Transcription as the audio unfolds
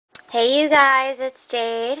Hey you guys, it's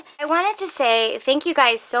Jade. I wanted to say thank you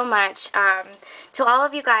guys so much to all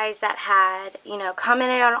of you guys that had,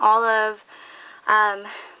 commented on all of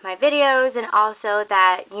my videos, and also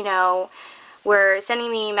that, were sending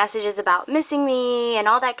me messages about missing me and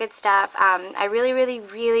all that good stuff. I really, really,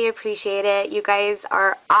 really appreciate it. You guys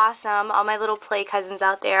are awesome, all my little play cousins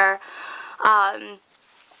out there.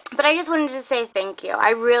 But I just wanted to say thank you.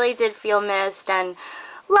 I really did feel missed and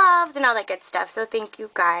loved and all that good stuff, so thank you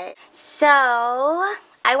guys. So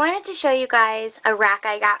I wanted to show you guys a rack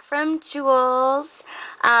I got from Jules.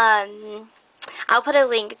 I'll put a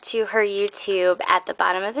link to her YouTube at the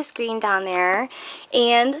bottom of the screen down there.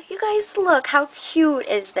 And you guys, look, how cute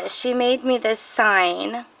is this? She made me this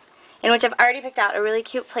sign, in which I've already picked out a really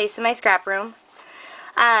cute place in my scrap room.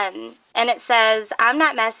 And it says, "I'm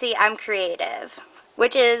not messy, I'm creative."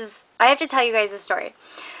 Which is, I have to tell you guys a story.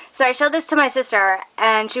 So I showed this to my sister,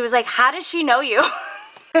 and she was like, "How does she know you?"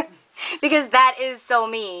 Because that is so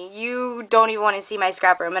me. You don't even want to see my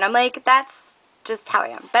scrap room. And I'm like, that's just how I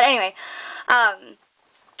am. But anyway, and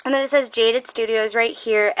then it says Jadedstudios right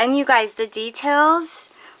here. And you guys, the details,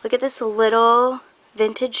 look at this little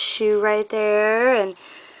vintage shoe right there. And,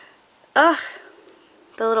 ugh,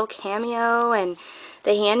 the little cameo and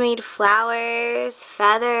the handmade flowers,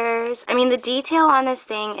 feathers. I mean, the detail on this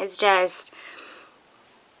thing is just,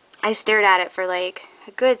 I stared at it for like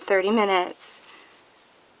a good 30 minutes.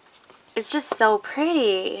 It's just so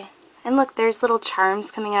pretty. And look, there's little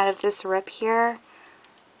charms coming out of this rip here.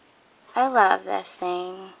 I love this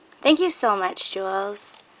thing. Thank you so much,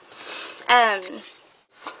 Jules.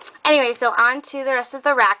 Anyway, so on to the rest of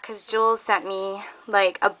the rack, because Jules sent me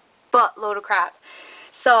like a buttload of crap.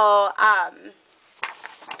 So,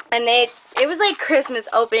 and it was like Christmas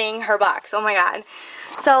opening her box. Oh my god.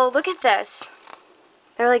 So look at this.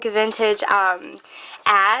 They're like vintage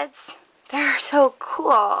ads. They're so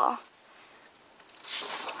cool.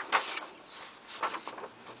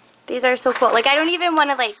 These are so cool. Like, I don't even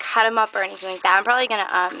want to like cut them up or anything like that. I'm probably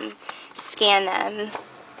gonna scan them.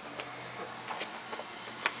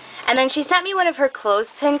 And then she sent me one of her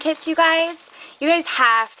clothespin kits, you guys. You guys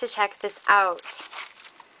have to check this out.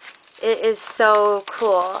 It is so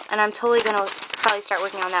cool. And I'm totally gonna probably start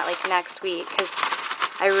working on that like next week, because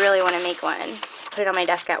I really want to make one. Put it on my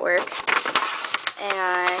desk at work.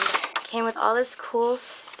 And it came with all this cool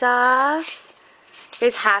stuff. You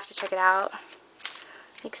guys have to check it out.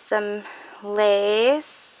 Like some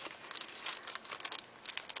lace,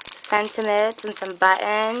 sentiments, and some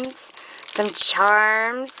buttons, some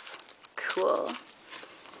charms. Cool.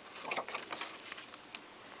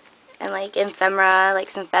 And like ephemera,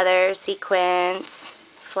 like some feathers, sequins,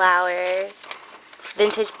 flowers,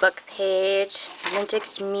 vintage book page,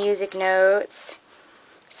 vintage music notes,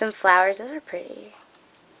 some flowers. Those are pretty.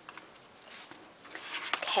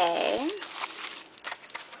 Okay.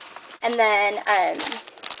 And then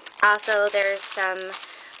also there's some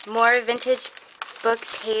more vintage book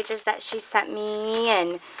pages that she sent me,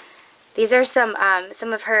 and these are some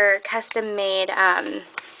of her custom made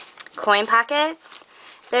coin pockets.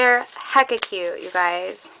 They're hecka cute, you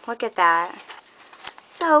guys. Look at that.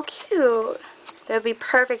 So cute. They would be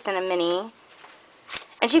perfect in a mini.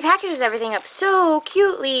 And she packages everything up so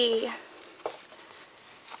cutely.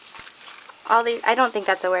 All these, I don't think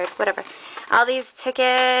that's a word, whatever. All these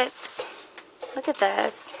tickets. Look at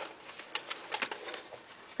this.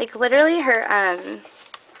 Like literally her, I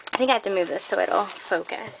think I have to move this so it'll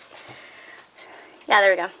focus. Yeah,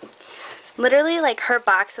 there we go. Literally like her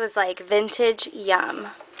box was like vintage yum.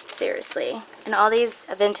 Seriously. And all these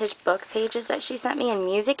vintage book pages that she sent me and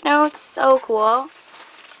music notes. So cool.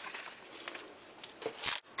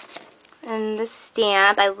 And the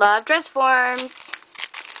stamp. I love dress forms.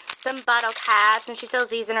 Some bottle caps, and she sells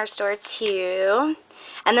these in her store too.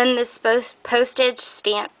 And then this postage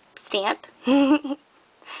stamp,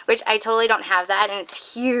 which I totally don't have that, and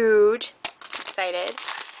it's huge. I'm excited.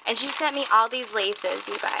 And she sent me all these laces,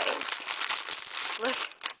 you guys. Look,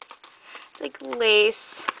 it's like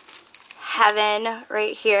lace heaven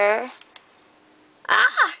right here.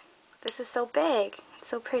 Ah, this is so big. It's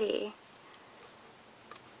so pretty.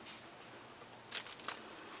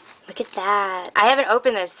 Look at that. I haven't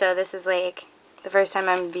opened this, so this is like the first time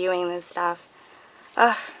I'm viewing this stuff.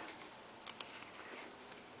 Ugh.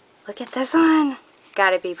 Look at this one.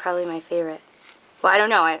 Gotta be probably my favorite. Well, I don't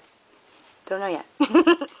know. I don't know yet.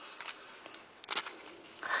 Look.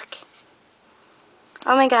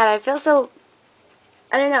 Oh my god, I feel so...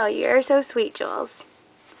 I don't know. You're so sweet, Jules.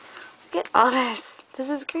 Look at all this. This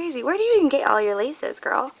is crazy. Where do you even get all your laces,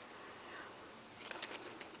 girl?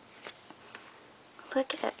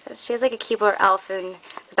 Look at this. She has like a keyboard elf in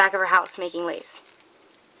the back of her house making lace.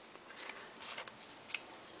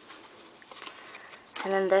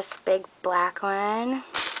 And then this big black one.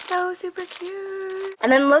 So super cute.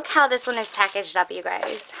 And then look how this one is packaged up, you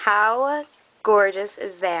guys. How gorgeous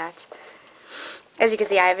is that? As you can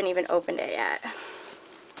see, I haven't even opened it yet.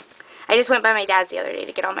 I just went by my dad's the other day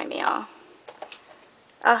to get all my mail.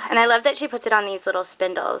 Oh, and I love that she puts it on these little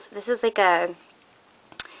spindles. This is like a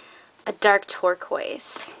dark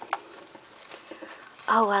turquoise.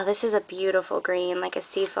 Oh wow, this is a beautiful green, like a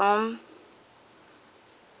seafoam.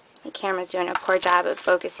 The camera's doing a poor job of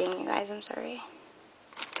focusing, you guys, I'm sorry.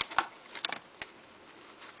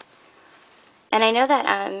 And I know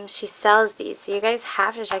that she sells these, so you guys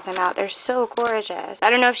have to check them out. They're so gorgeous. I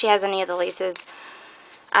don't know if she has any of the laces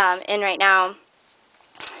in right now,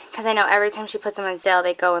 because I know every time she puts them on sale,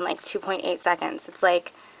 they go in like 2.8 seconds. It's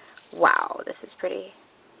like, wow, this is pretty.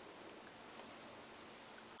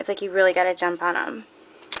 It's like you really got to jump on them.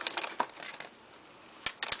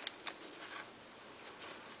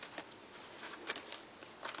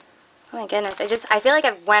 Oh my goodness, I feel like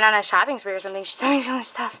I went on a shopping spree or something. She sent me so much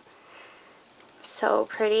stuff. So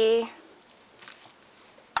pretty.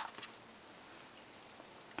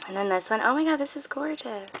 And then this one, oh my god, this is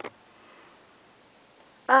gorgeous.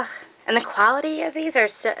 Ugh, and the quality of these are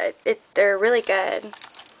so, they're really good.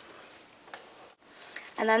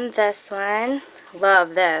 And then this one,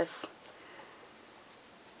 love this.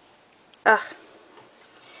 Ugh.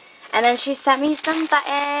 And then she sent me some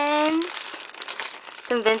buttons.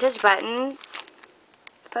 Some vintage buttons.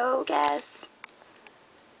 Focus.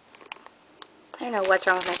 I don't know what's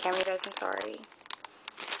wrong with my camera, guys. I'm sorry.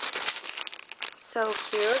 So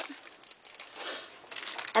cute.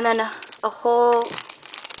 And then a whole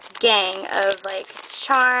gang of like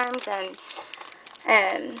charms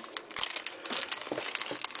and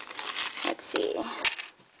let's see.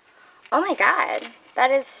 Oh my god.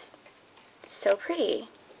 That is so pretty.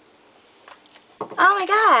 Oh my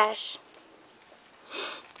gosh.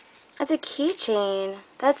 That's a keychain.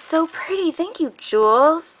 That's so pretty. Thank you,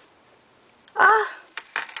 Jules. Ah.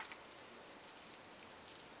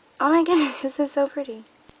 Oh my goodness, this is so pretty.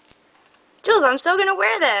 Jules, I'm so gonna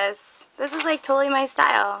wear this. This is like totally my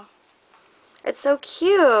style. It's so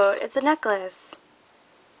cute. It's a necklace.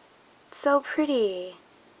 So pretty.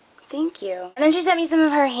 Thank you. And then she sent me some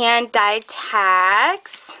of her hand-dyed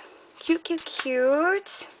tags. Cute, cute,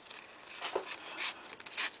 cute.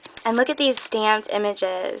 And look at these stamped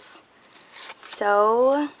images.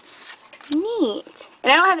 So neat.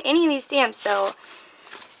 And I don't have any of these stamps, so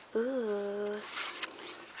ooh.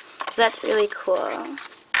 So that's really cool.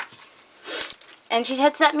 And she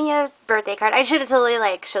had sent me a birthday card. I should have totally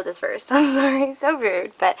like showed this first. I'm sorry, so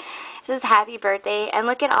rude. But it says happy birthday, and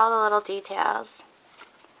look at all the little details.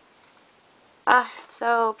 Ah,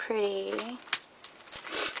 so pretty.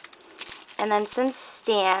 And then some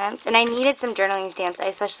stamps. And I needed some journaling stamps. I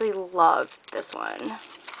especially love this one.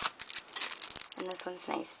 And this one's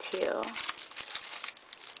nice too.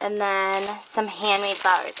 And then some handmade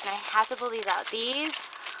flowers. And I have to pull these out. These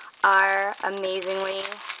are amazingly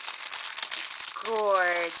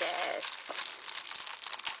gorgeous.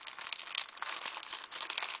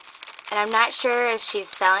 And I'm not sure if she's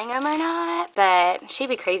selling them or not, but she'd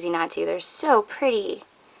be crazy not to. They're so pretty.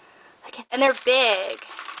 Look at, and they're big.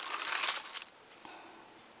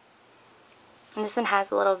 And this one has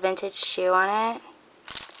a little vintage shoe on it.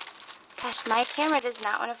 Gosh, my camera does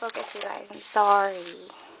not want to focus, you guys. I'm sorry.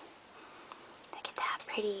 Look at that,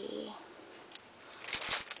 pretty.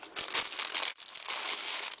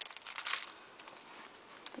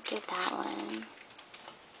 Look at that one.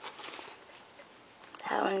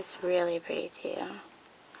 That one's really pretty too.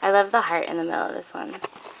 I love the heart in the middle of this one.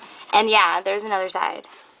 And yeah, there's another side.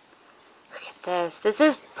 Look at this. This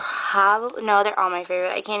is probably, no, they're all my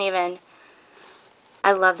favorite. I can't even,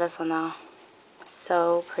 I love this one though.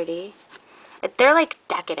 So pretty. They're like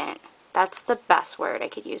decadent. That's the best word I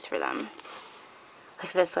could use for them. Look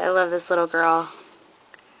at this. I love this little girl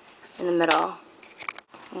in the middle.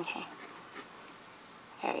 Okay.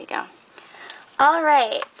 There we go.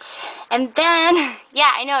 Alright. And then, yeah,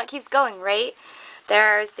 I know it keeps going, right?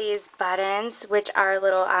 There's these buttons, which are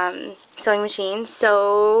little sewing machines.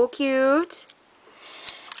 So cute.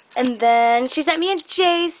 And then she sent me a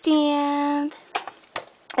J stamp.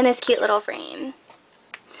 And this cute little frame.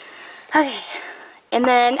 Okay. And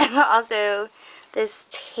then also this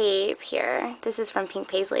tape here. This is from Pink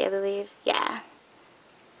Paisley, I believe. Yeah.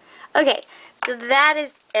 Okay. So that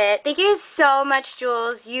is it. Thank you so much,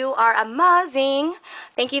 Jules. You are amazing.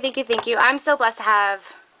 Thank you, thank you, thank you. I'm so blessed to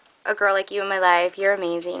have a girl like you in my life. You're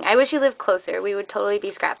amazing. I wish you lived closer. We would totally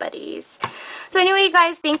be scrap buddies. So anyway, you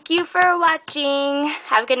guys, thank you for watching.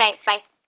 Have a good night. Bye.